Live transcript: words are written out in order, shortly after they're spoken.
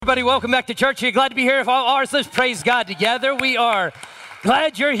Everybody, welcome back to church. You're glad to be here. If all ours, let's praise God together. We are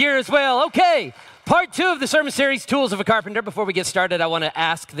glad you're here as well. Okay, part 2 of the sermon series, Tools of a Carpenter. Before we get started, I want to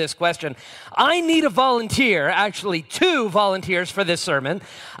ask this question. I need a volunteer, actually 2 volunteers for this sermon.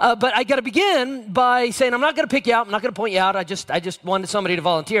 But I got to begin by saying I'm not going to pick you out. I'm not going to point you out. I just wanted somebody to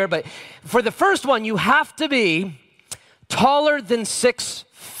volunteer. But for the first one, you have to be taller than 6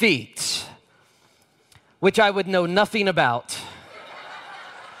 feet, which I would know nothing about.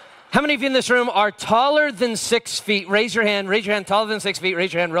 How many of you in this room are taller than 6 feet? Raise your hand, taller than 6 feet,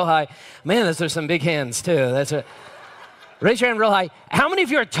 raise your hand real high. Man, those are some big hands too. Raise your hand real high. How many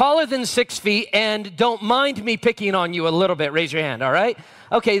of you are taller than 6 feet and don't mind me picking on you a little bit? Raise your hand, all right?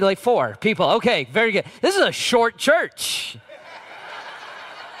 Okay, like 4 people. Okay, very good. This is a short church.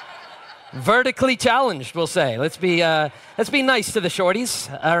 Vertically challenged, we'll say. Let's be nice to the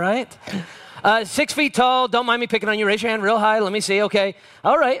shorties, all right? 6 feet tall, don't mind me picking on you. Raise your hand real high, let me see, okay.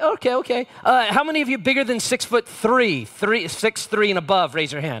 All right, okay. How many of you bigger than 6'3", 6'3" and above?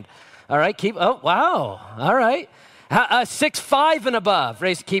 Raise your hand. All right, oh, wow, all right. 6'5" and above,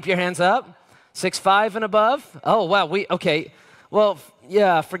 keep your hands up. 6'5" and above? Oh, wow, okay. Well,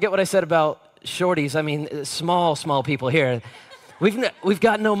 yeah, forget what I said about shorties. I mean, small people here. We've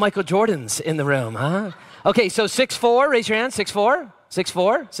got no Michael Jordans in the room, huh? Okay, so 6'4", raise your hand, 6'4",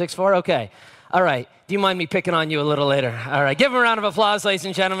 6'4", okay. All right, do you mind me picking on you a little later? All right, give him a round of applause, ladies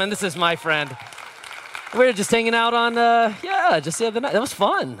and gentlemen. This is my friend. We were just hanging out on, just the other night. That was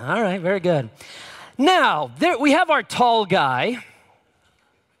fun. All right, very good. Now, we have our tall guy.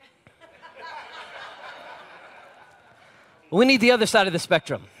 We need the other side of the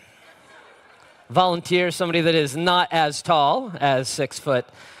spectrum. Volunteer, somebody that is not as tall as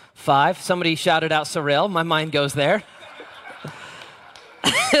 6'5". Somebody shouted out Sorrel. My mind goes there.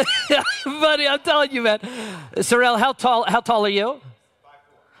 Buddy, I'm telling you, man. Sorrel, how tall are you?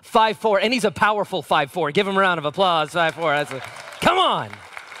 5'4". And he's a powerful 5'4". Give him a round of applause. 5'4". Come on.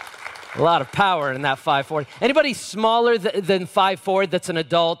 A lot of power in that 5'4". Anybody smaller than 5'4" that's an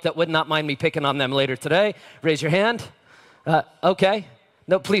adult that would not mind me picking on them later today? Raise your hand. Okay.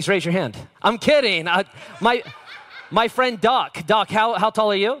 No, please raise your hand. I'm kidding. My friend Doc. Doc, how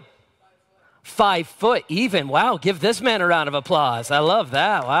tall are you? 5 foot even. Wow, give this man a round of applause. I love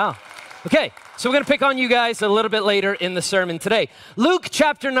that. Wow. Okay, so we're going to pick on you guys a little bit later in the sermon today. Luke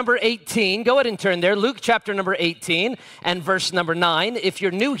chapter number 18. Go ahead and turn there. Luke chapter number 18 and verse number 9. If you're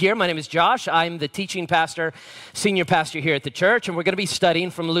new here, my name is Josh. I'm the teaching pastor, senior pastor here at the church, and we're going to be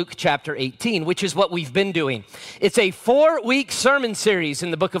studying from Luke chapter 18, which is what we've been doing. It's a 4-week sermon series in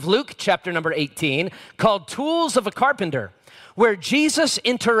the book of Luke chapter number 18 called Tools of a Carpenter, where Jesus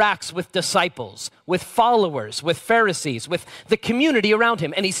interacts with disciples, with followers, with Pharisees, with the community around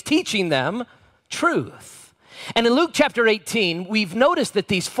him, and he's teaching them truth. And in Luke chapter 18, we've noticed that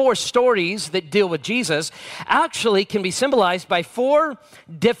these 4 stories that deal with Jesus actually can be symbolized by 4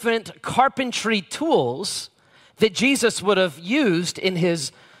 different carpentry tools that Jesus would have used in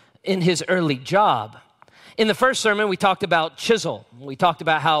his early job. In the first sermon, we talked about chisel. We talked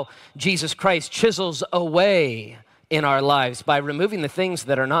about how Jesus Christ chisels away in our lives by removing the things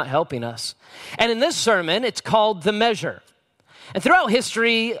that are not helping us. And in this sermon, it's called the measure. And throughout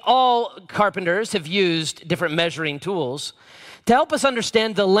history, all carpenters have used different measuring tools to help us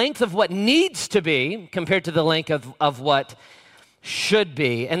understand the length of what needs to be compared to the length of what should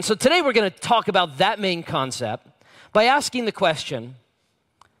be. And so today we're going to talk about that main concept by asking the question,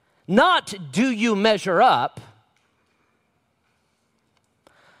 not do you measure up,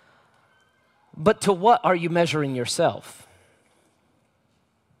 but to what are you measuring yourself?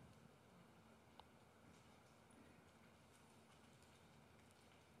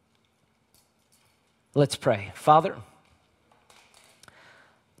 Let's pray. Father,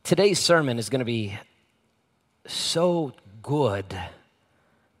 today's sermon is going to be so good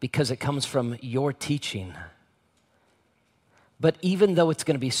because it comes from your teaching. But even though it's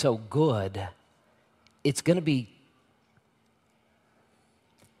going to be so good, it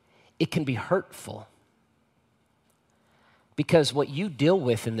can be hurtful, because what you deal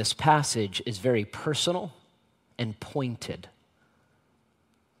with in this passage is very personal and pointed.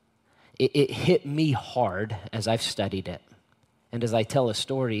 It hit me hard as I've studied it, and as I tell a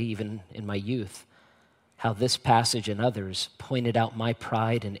story, even in my youth, how this passage and others pointed out my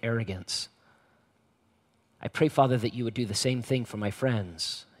pride and arrogance. I pray, Father, that you would do the same thing for my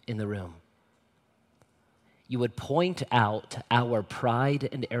friends in the room. You would point out our pride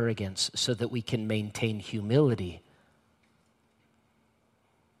and arrogance so that we can maintain humility,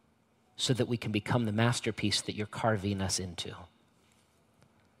 so that we can become the masterpiece that you're carving us into.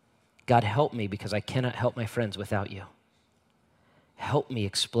 God, help me, because I cannot help my friends without you. help me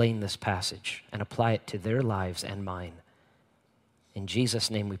explain this passage and apply it to their lives and mine. In Jesus'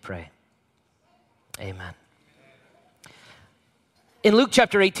 name we pray. Amen. In Luke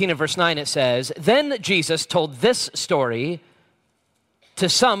chapter 18 and verse 9, it says, "Then Jesus told this story to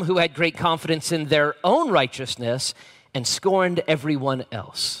some who had great confidence in their own righteousness and scorned everyone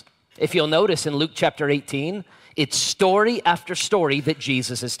else." If you'll notice in Luke chapter 18, it's story after story that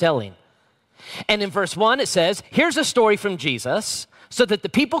Jesus is telling. And in verse 1, it says, here's a story from Jesus so that the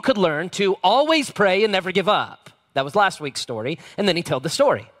people could learn to always pray and never give up. That was last week's story, and then he told the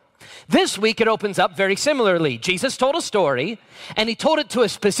story. This week, it opens up very similarly. Jesus told a story, and he told it to a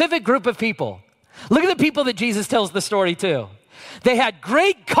specific group of people. Look at the people that Jesus tells the story to. They had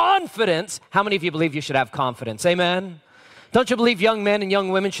great confidence. How many of you believe you should have confidence? Amen? Don't you believe young men and young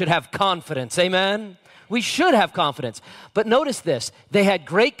women should have confidence? Amen? We should have confidence. But notice this. They had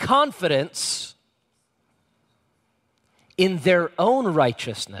great confidence in their own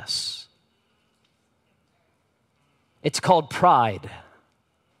righteousness. It's called pride.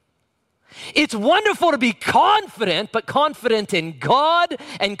 It's wonderful to be confident, but confident in God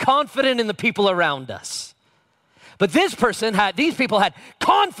and confident in the people around us. But these people had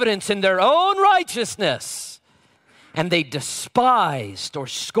confidence in their own righteousness. And they despised or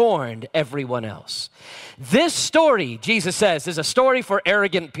scorned everyone else. This story, Jesus says, is a story for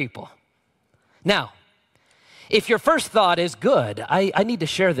arrogant people. Now, if your first thought is good, I need to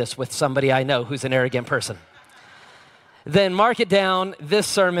share this with somebody I know who's an arrogant person, then mark it down. This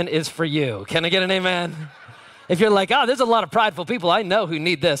sermon is for you. Can I get an amen? If you're like, oh, there's a lot of prideful people I know who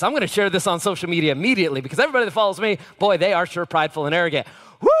need this, I'm going to share this on social media immediately because everybody that follows me, boy, they are sure prideful and arrogant.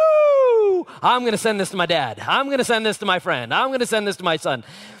 Woo! I'm going to send this to my dad. I'm going to send this to my friend. I'm going to send this to my son.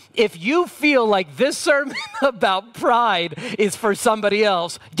 If you feel like this sermon about pride is for somebody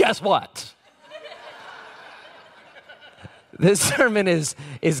else, guess what? This sermon is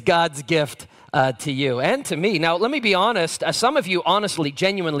God's gift to you and to me. Now, let me be honest. Some of you, honestly,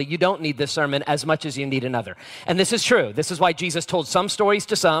 genuinely, you don't need this sermon as much as you need another. And this is true. This is why Jesus told some stories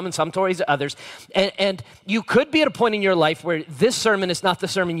to some and some stories to others. And you could be at a point in your life where this sermon is not the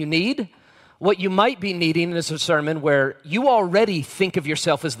sermon you need. What you might be needing is a sermon where you already think of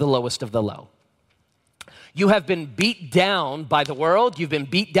yourself as the lowest of the low. You have been beat down by the world. You've been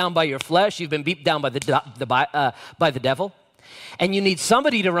beat down by your flesh. You've been beat down by the devil. And you need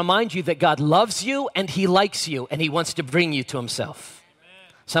somebody to remind you that God loves you and he likes you and he wants to bring you to himself.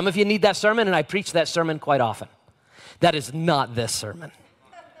 Amen. Some of you need that sermon, and I preach that sermon quite often. That is not this sermon.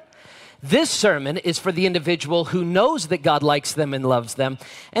 This sermon is for the individual who knows that God likes them and loves them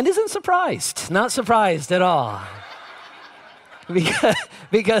and isn't surprised, not surprised at all.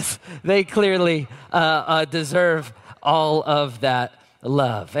 because they clearly deserve all of that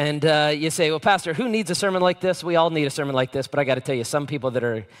love. And you say, well, Pastor, who needs a sermon like this? We all need a sermon like this, but I got to tell you, some people that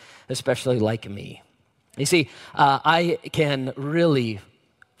are especially like me. You see, I can really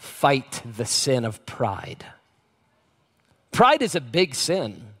fight the sin of pride. Pride is a big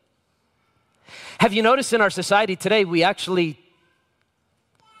sin. Have you noticed in our society today, we actually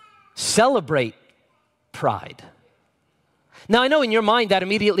celebrate pride? Now, I know in your mind that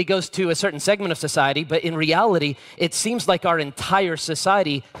immediately goes to a certain segment of society, but in reality, it seems like our entire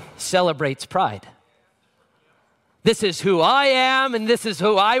society celebrates pride. This is who I am, and this is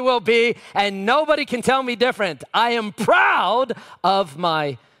who I will be, and nobody can tell me different. I am proud of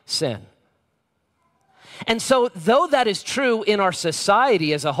my sin. And so, though that is true in our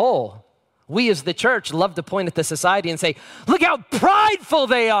society as a whole, we as the church love to point at the society and say, look how prideful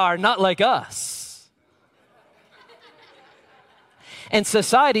they are, not like us. And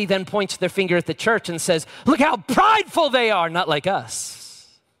society then points their finger at the church and says, look how prideful they are, not like us.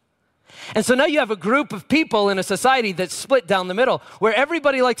 And so now you have a group of people in a society that's split down the middle, where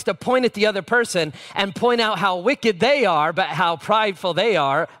everybody likes to point at the other person and point out how wicked they are, but how prideful we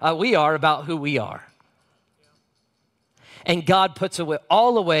are about who we are. And God puts it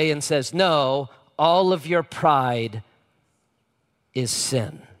all away and says, no, all of your pride is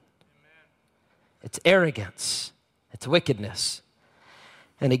sin. It's arrogance. It's wickedness.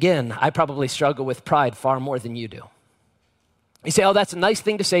 And again, I probably struggle with pride far more than you do. You say, oh, that's a nice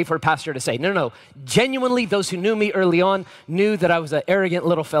thing to say for a pastor to say. No. Genuinely, those who knew me early on knew that I was an arrogant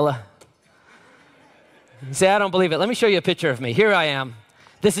little fella. You say, I don't believe it. Let me show you a picture of me. Here I am.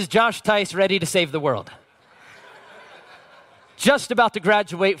 This is Josh Tice, ready to save the world. Just about to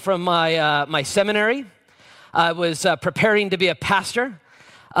graduate from my seminary. I was preparing to be a pastor.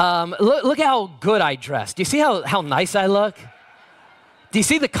 Look how good I dress. Do you see how nice I look? Do you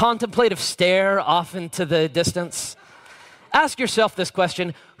see the contemplative stare off into the distance? Ask yourself this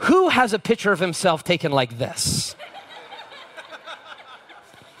question: who has a picture of himself taken like this?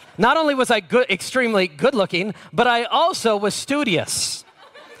 Not only was I extremely good looking, but I also was studious.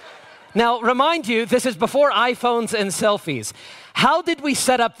 Now, remind you, this is before iPhones and selfies. How did we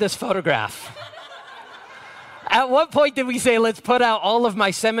set up this photograph? At what point did we say, let's put out all of my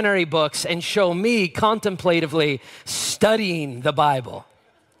seminary books and show me contemplatively studying the Bible?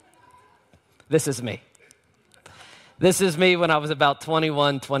 This is me. This is me when I was about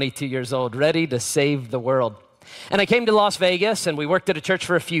 21, 22 years old, ready to save the world. And I came to Las Vegas, and we worked at a church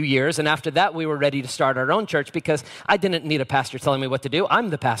for a few years, and after that, we were ready to start our own church because I didn't need a pastor telling me what to do. I'm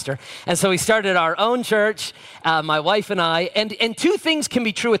the pastor. And so we started our own church, my wife and I, and two things can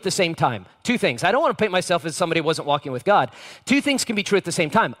be true at the same time. Two things. I don't want to paint myself as somebody who wasn't walking with God. Two things can be true at the same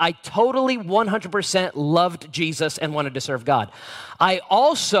time. I totally 100% loved Jesus and wanted to serve God. I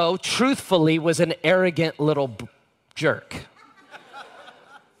also, truthfully, was an arrogant little jerk.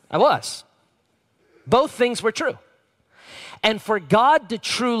 I was. Both things were true. And for God to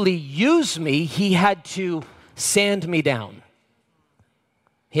truly use me, he had to sand me down.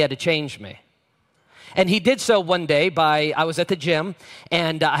 He had to change me. And he did so one day I was at the gym,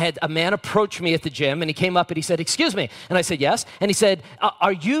 and I had a man approach me at the gym, and he came up and he said, "Excuse me." And I said, "Yes." And he said,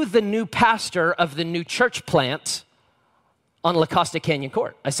 "Are you the new pastor of the new church plant on La Costa Canyon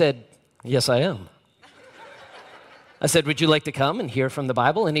Court?" I said, "Yes, I am." I said, "Would you like to come and hear from the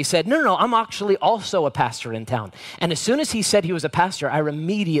Bible?" And he said, No, I'm actually also a pastor in town." And as soon as he said he was a pastor,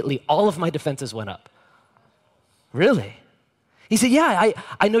 all of my defenses went up. "Really?" He said, "Yeah,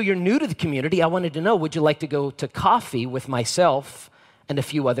 I know you're new to the community. I wanted to know, would you like to go to coffee with myself and a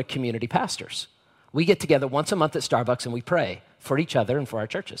few other community pastors? We get together once a month at Starbucks and we pray for each other and for our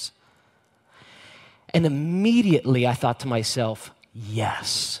churches." And immediately I thought to myself,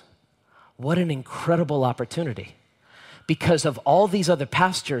 yes, what an incredible opportunity. Because of all these other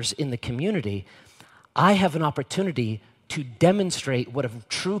pastors in the community, I have an opportunity to demonstrate what a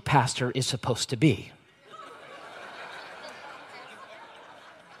true pastor is supposed to be.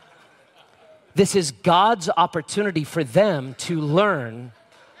 This is God's opportunity for them to learn.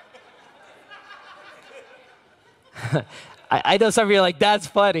 I know some of you are like, "That's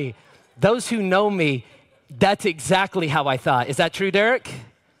funny." Those who know me, that's exactly how I thought. Is that true, Derek?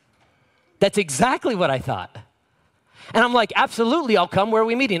 That's exactly what I thought. And I'm like, absolutely, I'll come. Where are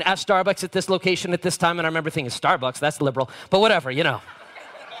we meeting? At Starbucks at this location at this time. And I remember thinking, Starbucks, that's liberal. But whatever, you know.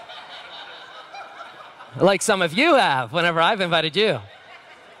 Like some of you have whenever I've invited you.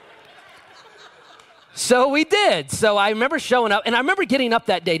 So we did. So I remember showing up, and I remember getting up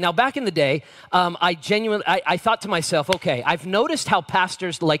that day. Now, back in the day, I thought to myself, okay, I've noticed how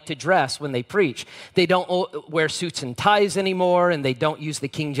pastors like to dress when they preach. They don't wear suits and ties anymore, and they don't use the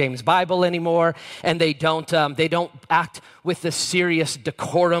King James Bible anymore, and they don't act with the serious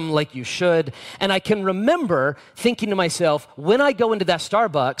decorum like you should. And I can remember thinking to myself, when I go into that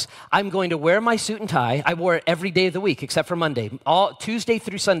Starbucks, I'm going to wear my suit and tie. I wore it every day of the week except for Monday. All Tuesday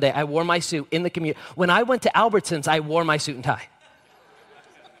through Sunday, I wore my suit in the community. When I went to Albertsons, I wore my suit and tie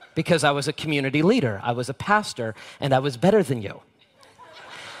because I was a community leader. I was a pastor, and I was better than you.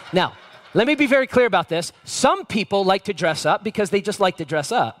 Now, let me be very clear about this. Some people like to dress up because they just like to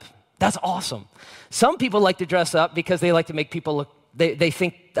dress up. That's awesome. Some people like to dress up because they like to make people look, they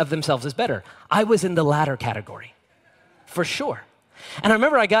think of themselves as better. I was in the latter category, for sure. And I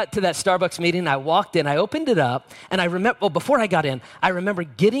remember I got to that Starbucks meeting, I walked in, I opened it up, and I remember, before I got in, I remember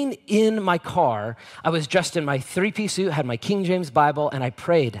getting in my car. I was dressed in my three-piece suit, had my King James Bible, and I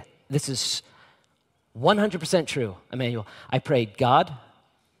prayed. This is 100% true, Emmanuel. I prayed, God,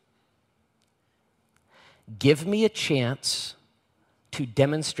 give me a chance to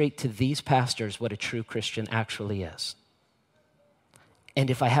demonstrate to these pastors what a true Christian actually is. And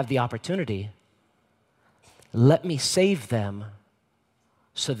if I have the opportunity, let me save them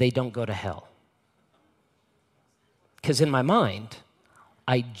so they don't go to hell. Because in my mind,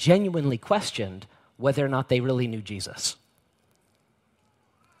 I genuinely questioned whether or not they really knew Jesus.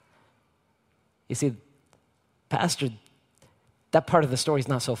 You see, Pastor, that part of the story is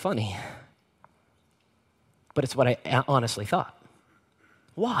not so funny, but it's what I honestly thought.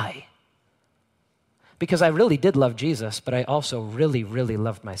 Why? Because I really did love Jesus, but I also really, really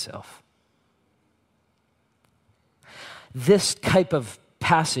loved myself. This type of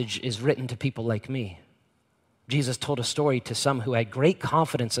passage is written to people like me. Jesus told a story to some who had great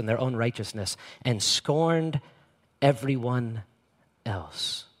confidence in their own righteousness and scorned everyone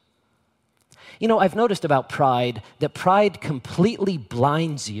else. You know, I've noticed about pride that pride completely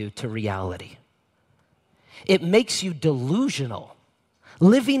blinds you to reality. It makes you delusional,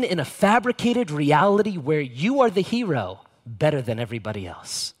 living in a fabricated reality where you are the hero better than everybody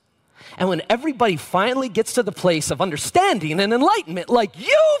else. And when everybody finally gets to the place of understanding and enlightenment, like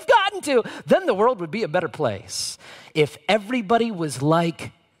you've got trying to, then the world would be a better place. If everybody was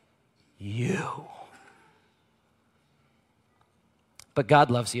like you. But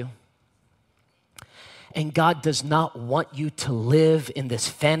God loves you. And God does not want you to live in this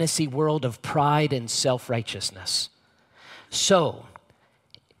fantasy world of pride and self-righteousness. So,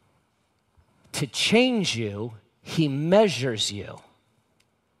 to change you, he measures you.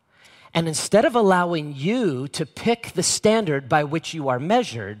 And instead of allowing you to pick the standard by which you are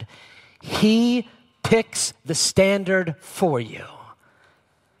measured, he picks the standard for you.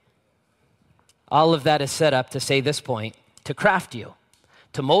 All of that is set up to say this point, to craft you,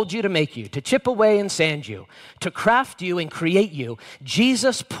 to mold you, to make you, to chip away and sand you, to craft you and create you.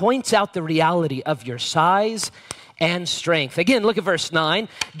 Jesus points out the reality of your size and strength. Again, look at verse 9.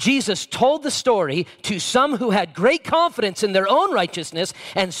 Jesus told the story to some who had great confidence in their own righteousness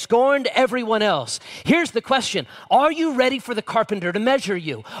and scorned everyone else. Here's the question. Are you ready for the carpenter to measure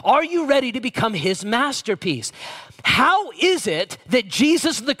you? Are you ready to become his masterpiece? How is it that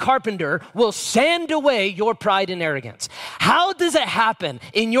Jesus the carpenter will sand away your pride and arrogance? How does it happen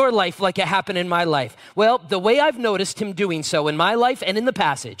in your life like it happened in my life? Well, the way I've noticed him doing so in my life and in the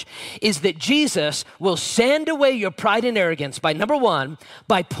passage is that Jesus will sand away your pride and arrogance by, number one,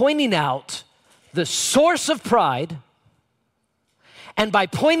 by pointing out the source of pride and by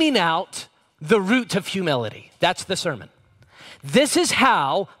pointing out the root of humility. That's the sermon. This is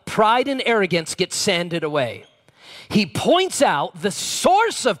how pride and arrogance get sanded away. He points out the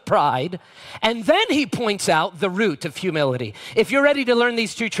source of pride, and then he points out the root of humility. If you're ready to learn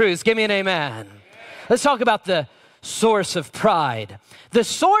these two truths, give me an amen. Let's talk about the source of pride. The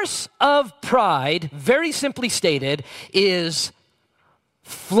source of pride, very simply stated, is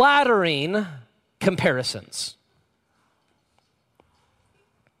flattering comparisons.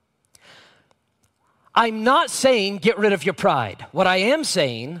 I'm not saying get rid of your pride. What I am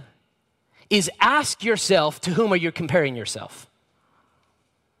saying is ask yourself, to whom are you comparing yourself?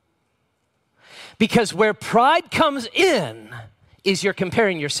 Because where pride comes in is you're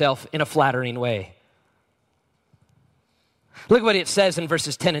comparing yourself in a flattering way. Look what it says in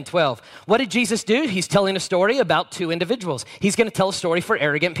verses 10 and 12. What did Jesus do? He's telling a story about two individuals. He's going to tell a story for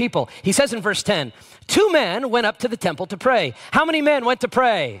arrogant people. He says in verse 10, 2 men went up to the temple to pray. How many men went to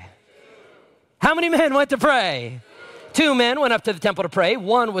pray? How many men went to pray? 2 men went up to the temple to pray.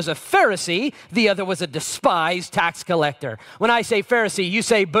 One was a Pharisee. The other was a despised tax collector. When I say Pharisee, you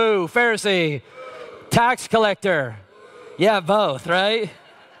say boo, Pharisee. Boo. Tax collector. Boo. Yeah, both, right?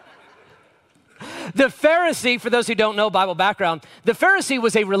 The Pharisee, for those who don't know Bible background, the Pharisee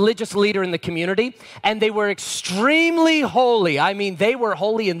was a religious leader in the community, and they were extremely holy. I mean, they were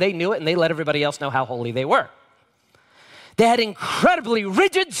holy and they knew it, and they let everybody else know how holy they were. They had incredibly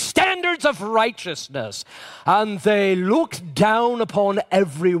rigid standards of righteousness, and they looked down upon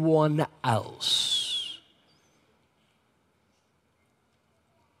everyone else.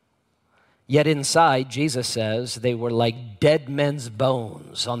 Yet inside, Jesus says, they were like dead men's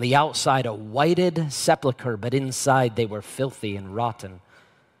bones. On the outside, a whited sepulcher, but inside they were filthy and rotten.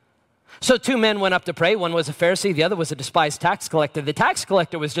 So 2 men went up to pray. One was a Pharisee, the other was a despised tax collector. The tax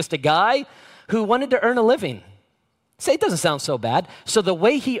collector was just a guy who wanted to earn a living. Say, it doesn't sound so bad. So the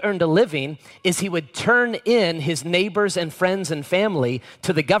way he earned a living is he would turn in his neighbors and friends and family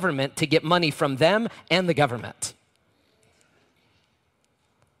to the government to get money from them and the government.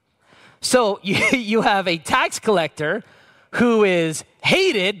 So you have a tax collector who is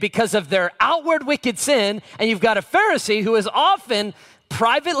hated because of their outward wicked sin, and you've got a Pharisee who is often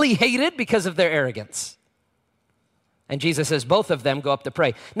privately hated because of their arrogance. And Jesus says both of them go up to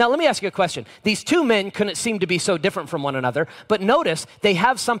pray. Now, let me ask you a question. These 2 men couldn't seem to be so different from one another, but notice they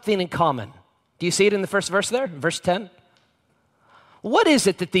have something in common. Do you see it in the first verse there, verse 10? What is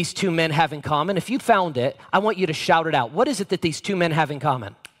it that these 2 men have in common? If you found it, I want you to shout it out. What is it that these 2 men have in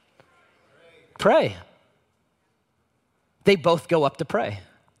common? Pray. They both go up to pray.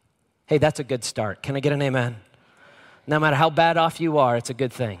 Hey, that's a good start. Can I get an amen? No matter how bad off you are, it's a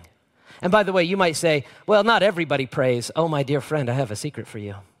good thing. And by the way, you might say, well, not everybody prays. Oh, my dear friend, I have a secret for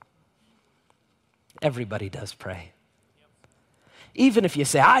you. Everybody does pray. Even if you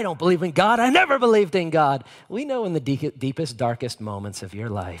say, I don't believe in God, I never believed in God. We know in the deepest, darkest moments of your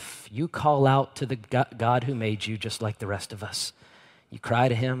life, you call out to the God who made you just like the rest of us. You cry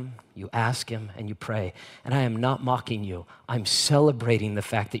to him, you ask him, and you pray. And I am not mocking you. I'm celebrating the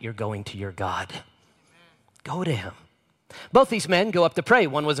fact that you're going to your God. Go to him. Both these men go up to pray.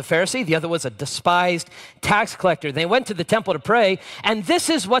 One was a Pharisee, the other was a despised tax collector. They went to the temple to pray, and this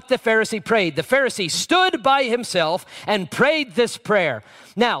is what the Pharisee prayed. The Pharisee stood by himself and prayed this prayer.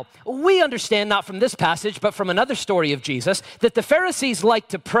 Now, we understand not from this passage, but from another story of Jesus, that the Pharisees like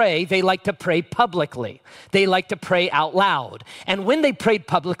to pray. They like to pray publicly. They like to pray out loud. And when they prayed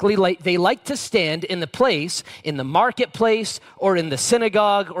publicly, they like to stand in the place, in the marketplace, or in the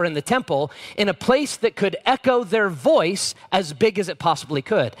synagogue, or in the temple, in a place that could echo their voice as big as it possibly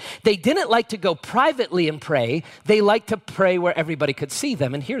could. They didn't like to go privately and pray. They liked to pray where everybody could see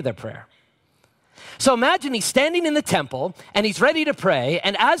them and hear their prayer. So imagine he's standing in the temple and he's ready to pray,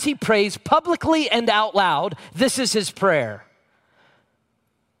 and as he prays publicly and out loud, this is his prayer.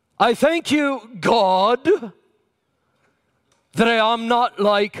 I thank you, God, that I am not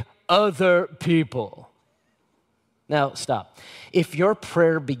like other people. Now, stop. If your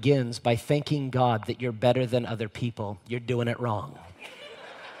prayer begins by thanking God that you're better than other people, you're doing it wrong.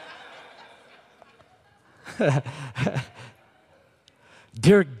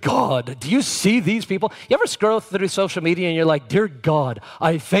 Dear God, do you see these people? You ever scroll through social media and you're like, dear God,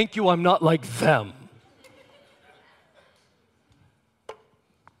 I thank you I'm not like them.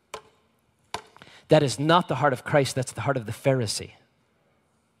 That is not the heart of Christ, that's the heart of the Pharisee.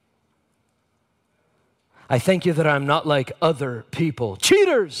 I thank you that I'm not like other people.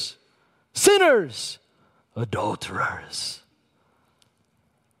 Cheaters, sinners, adulterers.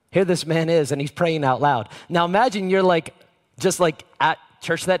 Here this man is, and he's praying out loud. Now imagine you're like, just like at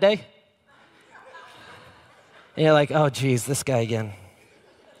church that day. And you're like, oh geez, this guy again.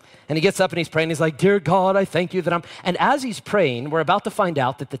 And he gets up and he's praying. He's like, dear God, I thank you that I'm... And as he's praying, we're about to find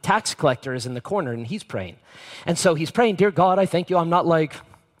out that the tax collector is in the corner and he's praying. And so he's praying, dear God, I thank you I'm not like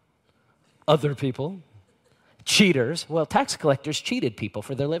other people. Cheaters. Well, tax collectors cheated people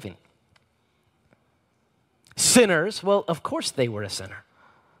for their living. Sinners. Well, of course they were a sinner.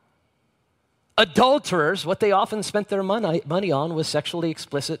 Adulterers, what they often spent their money on was sexually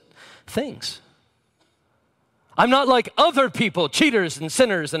explicit things. I'm not like other people, cheaters and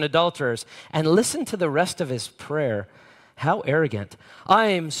sinners and adulterers. And listen to the rest of his prayer. How arrogant. I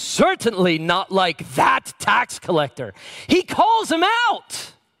am certainly not like that tax collector. He calls him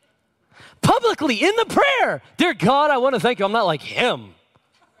out publicly in the prayer. Dear God, I want to thank you. I'm not like him.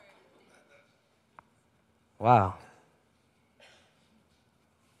 Wow.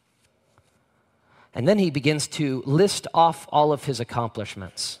 And then he begins to list off all of his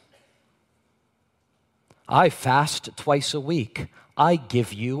accomplishments. I fast twice a week. I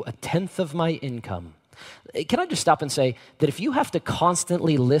give you 1/10 of my income. Can I just stop and say that if you have to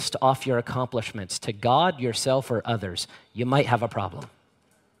constantly list off your accomplishments to God, yourself, or others, you might have a problem.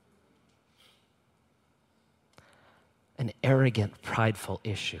 An arrogant, prideful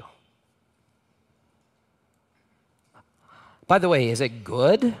issue. By the way, is it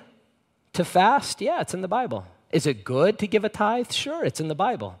good to fast? Yeah, it's in the Bible. Is it good to give a tithe? Sure, it's in the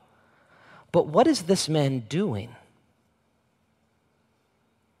Bible. But what is this man doing?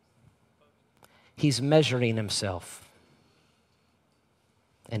 He's measuring himself.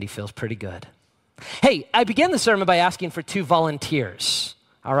 And he feels pretty good. Hey, I began the sermon by asking for 2 volunteers.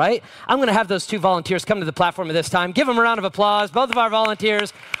 All right? I'm going to have those 2 volunteers come to the platform at this time. Give them a round of applause. Both of our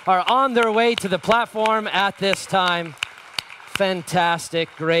volunteers are on their way to the platform at this time. Fantastic,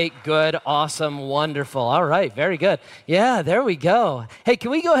 great, good, awesome, wonderful. All right, very good. Yeah, there we go. Hey,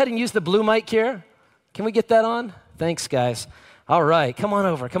 can we go ahead and use the blue mic here? Can we get that on? Thanks, guys. All right, come on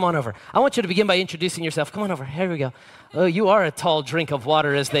over, come on over. I want you to begin by introducing yourself. Come on over, here we go. Oh, you are a tall drink of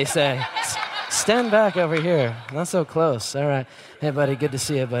water, as they say. Stand back over here. Not so close. All right. Hey, buddy, good to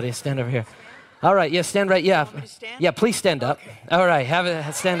see you, buddy. Stand over here. All right, yeah, stand right, yeah. Yeah, please stand up. Okay. All right,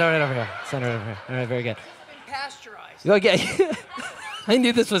 stand right over here. Stand right over here. All right, very good. Pasteurized. Okay. I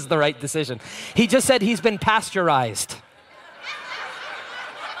knew this was the right decision. He just said he's been pasteurized.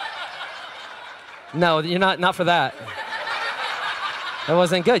 No, you're not for that. That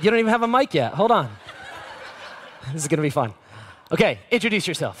wasn't good. You don't even have a mic yet. Hold on. This is going to be fun. Okay, introduce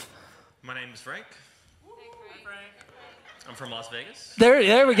yourself. My name is Frank. Hi, Frank. I'm from Las Vegas.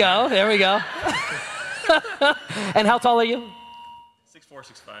 There we go. There we go. And how tall are you? 6'4",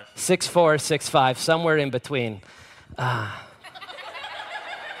 6'5". 6'4", 6'5", somewhere in between. Not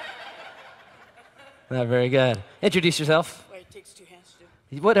very good. Introduce yourself. Wait, it takes 2 hands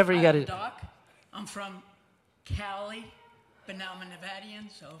to do. Whatever you got to do. Doc. I'm from Cali, but now I'm a Nevadian,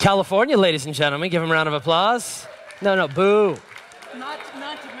 so. California, ladies and gentlemen. Give him a round of applause. No, boo. Not to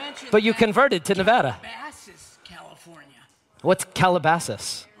mention. But you converted to Nevada. Calabasas, California. What's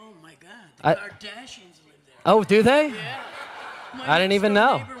Calabasas? Oh my God, the Kardashians live there. Oh, do they? Yeah. I didn't even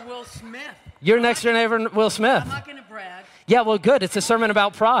know. Neighbor Will Smith. Your next door neighbor, Will Smith. I'm not going to brag. Yeah, well, good. It's a sermon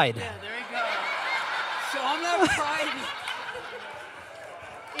about pride. Yeah, there you go. So I'm not pride.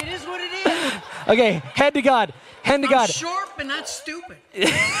 It is what it is. Okay, hand to God. Hand to I'm God. short, but not stupid.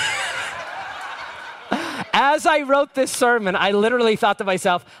 As I wrote this sermon, I literally thought to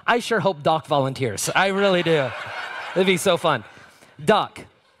myself, I sure hope Doc volunteers. I really do. It'd be so fun. Doc.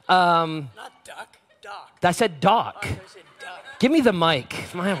 Not duck, Doc. I said Doc. I said duck. Give me the mic.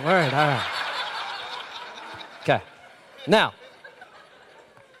 My word. All right. Okay. Now,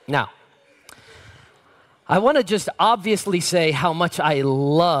 I want to just obviously say how much I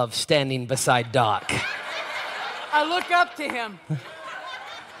love standing beside Doc. I look up to him.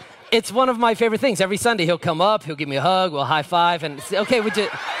 It's one of my favorite things. Every Sunday he'll come up, he'll give me a hug, we'll high five, and say, okay, would you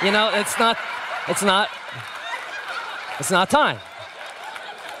know, it's not time.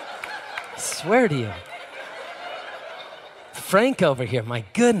 I swear to you. Frank over here, my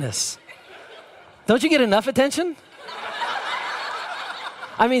goodness. Don't you get enough attention?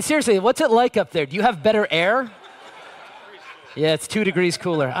 I mean, seriously, what's it like up there? Do you have better air? Yeah, it's 2 degrees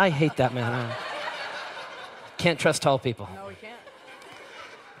cooler. I hate that, man. Can't trust tall people. No, we can't.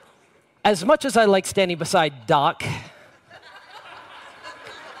 As much as I like standing beside Doc,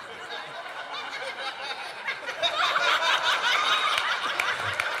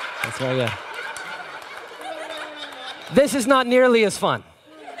 that's very good. This is not nearly as fun.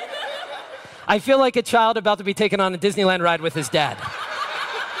 I feel like a child about to be taken on a Disneyland ride with his dad.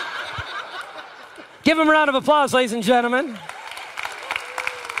 Give him a round of applause, ladies and gentlemen.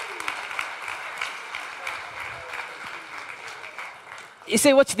 You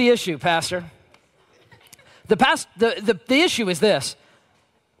say, what's the issue, Pastor? The issue is this.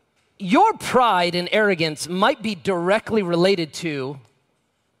 Your pride and arrogance might be directly related to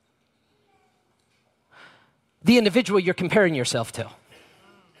the individual you're comparing yourself to.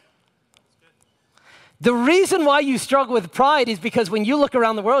 The reason why you struggle with pride is because when you look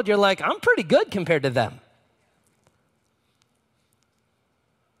around the world, you're like, I'm pretty good compared to them.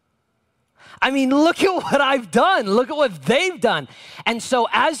 I mean, look at what I've done. Look at what they've done. And so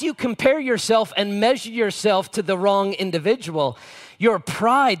as you compare yourself and measure yourself to the wrong individual, your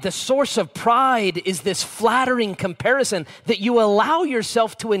pride, the source of pride, is this flattering comparison that you allow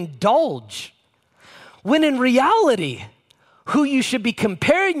yourself to indulge. When in reality, who you should be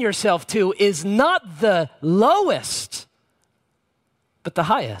comparing yourself to is not the lowest, but the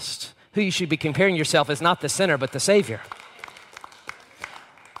highest. Who you should be comparing yourself is not the sinner, but the Savior.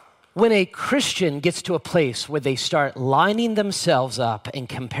 When a Christian gets to a place where they start lining themselves up and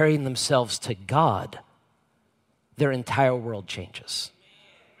comparing themselves to God, their entire world changes.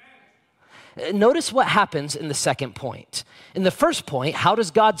 Notice what happens in the second point. In the first point, how does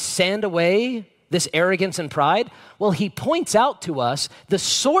God sand away this arrogance and pride? Well, he points out to us the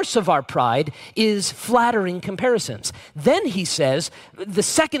source of our pride is flattering comparisons. Then he says, the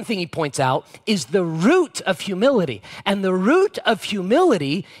second thing he points out is the root of humility. And the root of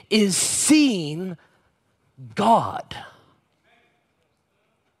humility is seeing God.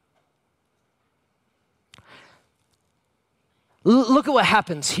 Look at what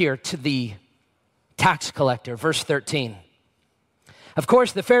happens here to the tax collector, verse 13. Of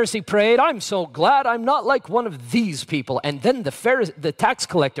course, the Pharisee prayed, I'm so glad I'm not like one of these people. And then the tax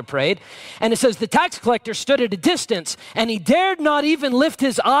collector prayed, and it says, the tax collector stood at a distance, and he dared not even lift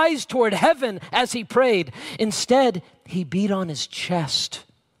his eyes toward heaven as he prayed. Instead, he beat on his chest.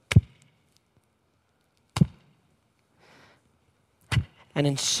 And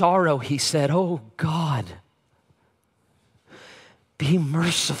in sorrow, he said, oh God, be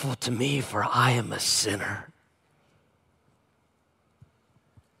merciful to me, for I am a sinner.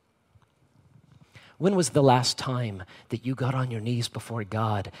 When was the last time that you got on your knees before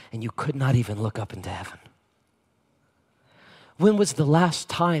God and you could not even look up into heaven? When was the last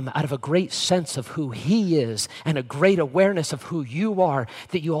time, out of a great sense of who He is and a great awareness of who you are,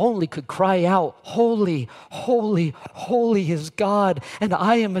 that you only could cry out, holy, holy, holy is God, and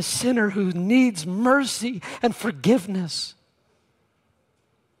I am a sinner who needs mercy and forgiveness?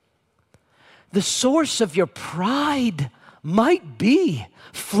 The source of your pride might be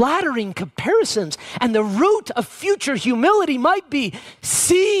flattering comparisons, and the root of future humility might be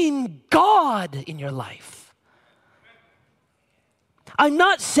seeing God in your life. I'm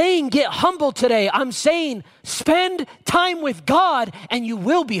not saying get humble today. I'm saying spend time with God and you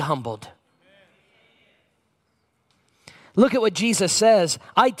will be humbled. Look at what Jesus says.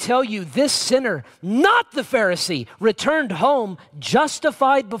 I tell you, this sinner, not the Pharisee, returned home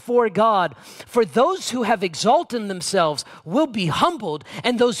justified before God. For those who have exalted themselves will be humbled,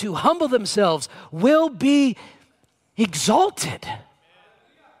 and those who humble themselves will be exalted.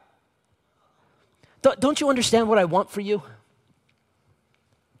 Don't you understand what I want for you?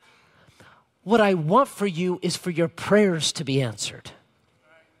 What I want for you is for your prayers to be answered.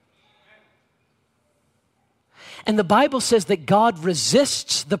 And the Bible says that God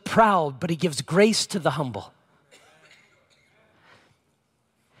resists the proud, but he gives grace to the humble.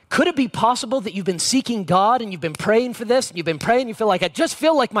 Could it be possible that you've been seeking God and you've been praying for this and you've been praying, you feel like, I just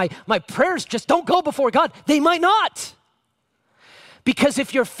feel like my prayers just don't go before God? They might not. Because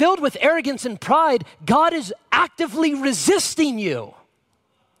if you're filled with arrogance and pride, God is actively resisting you.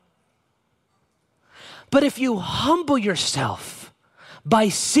 But if you humble yourself by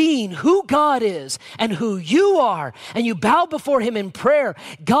seeing who God is and who you are, and you bow before him in prayer,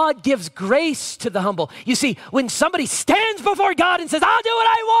 God gives grace to the humble. You see, when somebody stands before God and says, I'll do what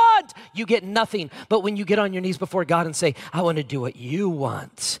I want, you get nothing. But when you get on your knees before God and say, I want to do what you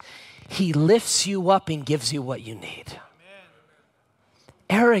want, he lifts you up and gives you what you need. Amen.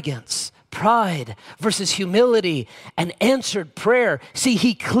 Arrogance, pride versus humility and answered prayer.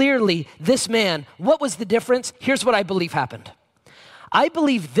 See, this man, what was the difference? Here's what I believe happened. I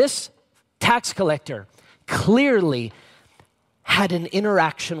believe this tax collector clearly had an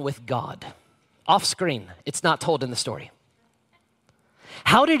interaction with God. Off screen, it's not told in the story.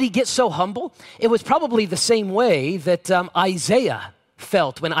 How did he get so humble? It was probably the same way that Isaiah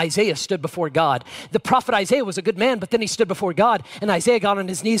felt when Isaiah stood before God. The prophet Isaiah was a good man, but then he stood before God, and Isaiah got on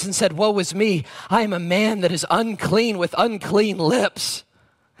his knees and said, woe is me, I am a man that is unclean with unclean lips.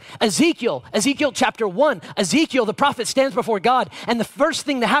 Ezekiel chapter 1, Ezekiel, the prophet, stands before God, and the first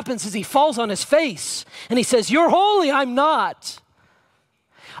thing that happens is he falls on his face, and he says, you're holy, I'm not.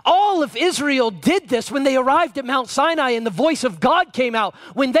 All of Israel did this when they arrived at Mount Sinai and the voice of God came out.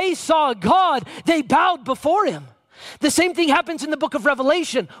 When they saw God, they bowed before him. The same thing happens in the book of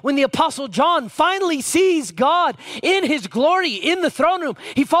Revelation when the apostle John finally sees God in his glory in the throne room.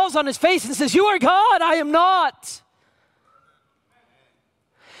 He falls on his face and says, you are God, I am not.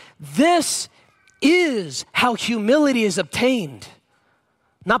 This is how humility is obtained,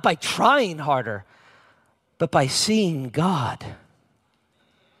 not by trying harder, but by seeing God.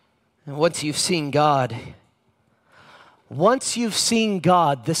 And once you've seen God,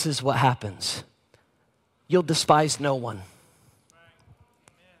 this is what happens. You'll despise no one.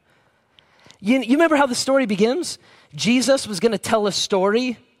 You remember how the story begins? Jesus was going to tell a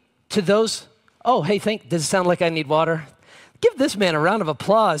story to those, does it sound like I need water? Give this man a round of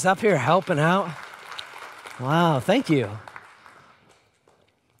applause up here helping out. Wow, thank you. Do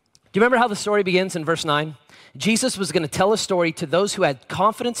you remember how the story begins in verse 9? Jesus was going to tell a story to those who had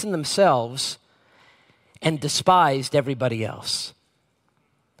confidence in themselves and despised everybody else.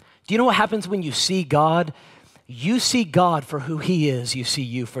 Do you know what happens when you see God? You see God for who he is. You see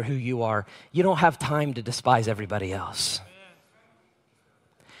you for who you are. You don't have time to despise everybody else.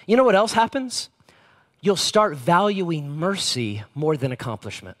 You know what else happens? You'll start valuing mercy more than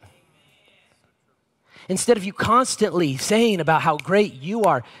accomplishment. Instead of you constantly saying about how great you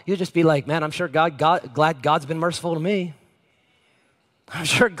are, you'll just be like, man, I'm sure glad God's been merciful to me. I'm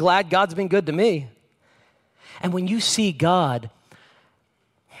sure glad God's been good to me. And when you see God,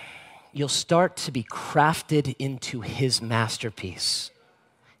 you'll start to be crafted into his masterpiece.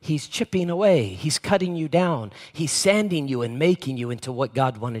 He's chipping away. He's cutting you down. He's sanding you and making you into what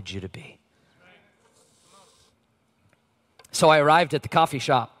God wanted you to be. So I arrived at the coffee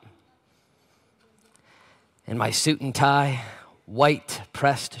shop in my suit and tie, white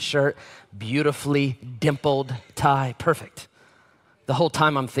pressed shirt, beautifully dimpled tie, perfect. The whole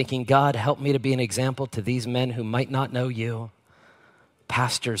time I'm thinking, God, help me to be an example to these men who might not know you,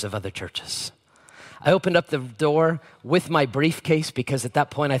 pastors of other churches. I opened up the door with my briefcase because at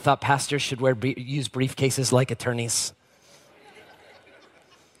that point I thought pastors should use briefcases like attorneys.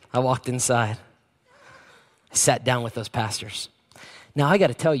 I walked inside. I sat down with those pastors. Now, I got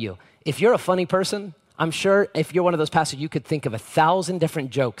to tell you, if you're a funny person, I'm sure if you're one of those pastors, you could think of 1,000 different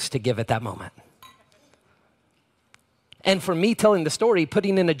jokes to give at that moment. And for me telling the story,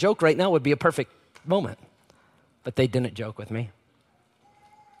 putting in a joke right now would be a perfect moment. But they didn't joke with me.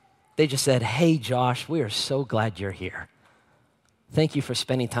 They just said, hey, Josh, we are so glad you're here. Thank you for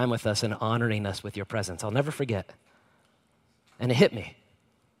spending time with us and honoring us with your presence. I'll never forget. And it hit me.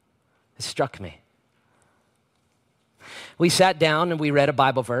 It struck me. We sat down and we read a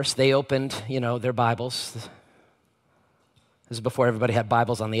Bible verse. They opened, their Bibles. This is before everybody had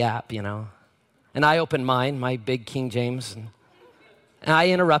Bibles on the app, And I opened mine, my big King James. And I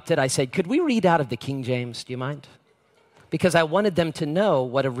interrupted. I said, could we read out of the King James? Do you mind? Because I wanted them to know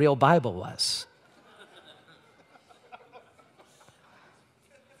what a real Bible was.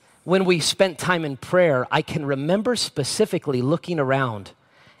 When we spent time in prayer, I can remember specifically looking around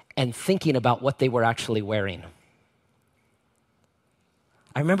and thinking about what they were actually wearing.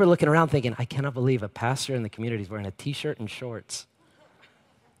 I remember looking around thinking, I cannot believe a pastor in the community is wearing a t-shirt and shorts.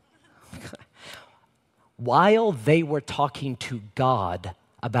 While they were talking to God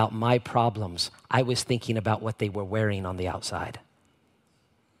about my problems, I was thinking about what they were wearing on the outside.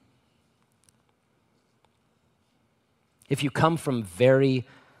 If you come from very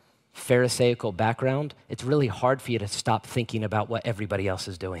Pharisaical background, it's really hard for you to stop thinking about what everybody else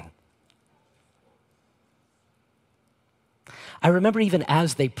is doing. I remember even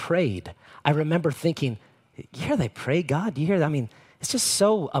as they prayed, I remember thinking, you hear they pray, God? You hear that? I mean, it's just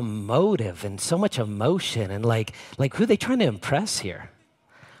so emotive and so much emotion and like who are they trying to impress here?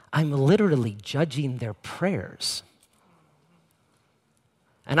 I'm literally judging their prayers.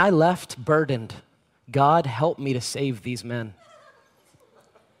 And I left burdened. God, help me to save these men.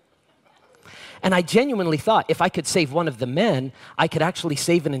 And I genuinely thought if I could save one of the men, I could actually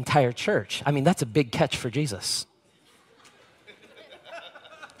save an entire church. I mean, that's a big catch for Jesus.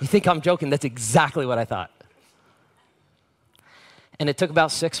 You think I'm joking? That's exactly what I thought. And it took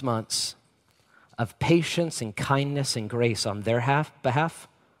about 6 months of patience and kindness and grace on their behalf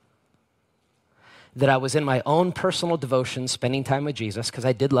that I was in my own personal devotion, spending time with Jesus, because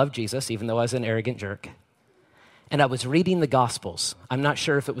I did love Jesus, even though I was an arrogant jerk. And I was reading the Gospels. I'm not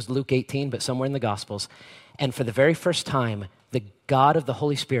sure if it was Luke 18, but somewhere in the Gospels. And for the very first time, the God of the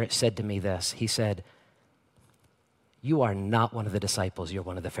Holy Spirit said to me this. He said, you are not one of the disciples, you're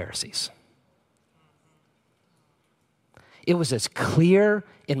one of the Pharisees. It was as clear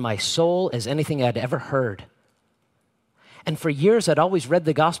in my soul as anything I'd ever heard. And for years, I'd always read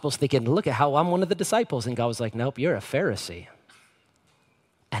the Gospels thinking, look at how I'm one of the disciples. And God was like, nope, you're a Pharisee.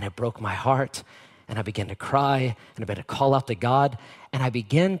 And it broke my heart. And I began to cry. And I began to call out to God. And I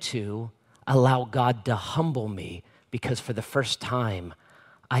began to allow God to humble me because for the first time,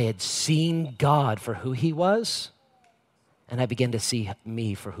 I had seen God for who he was. And I began to see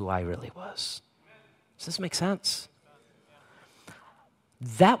me for who I really was. Does this make sense?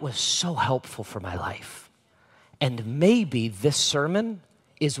 That was so helpful for my life. And maybe this sermon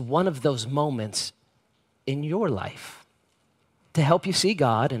is one of those moments in your life to help you see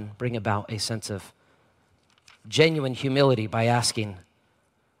God and bring about a sense of genuine humility by asking,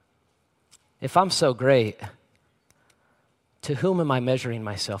 if I'm so great, to whom am I measuring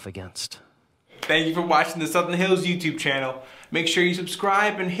myself against? Thank you for watching the Southern Hills YouTube channel. Make sure you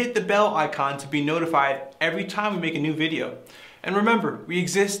subscribe and hit the bell icon to be notified every time we make a new video. And remember, we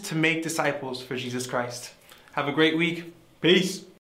exist to make disciples for Jesus Christ. Have a great week. Peace.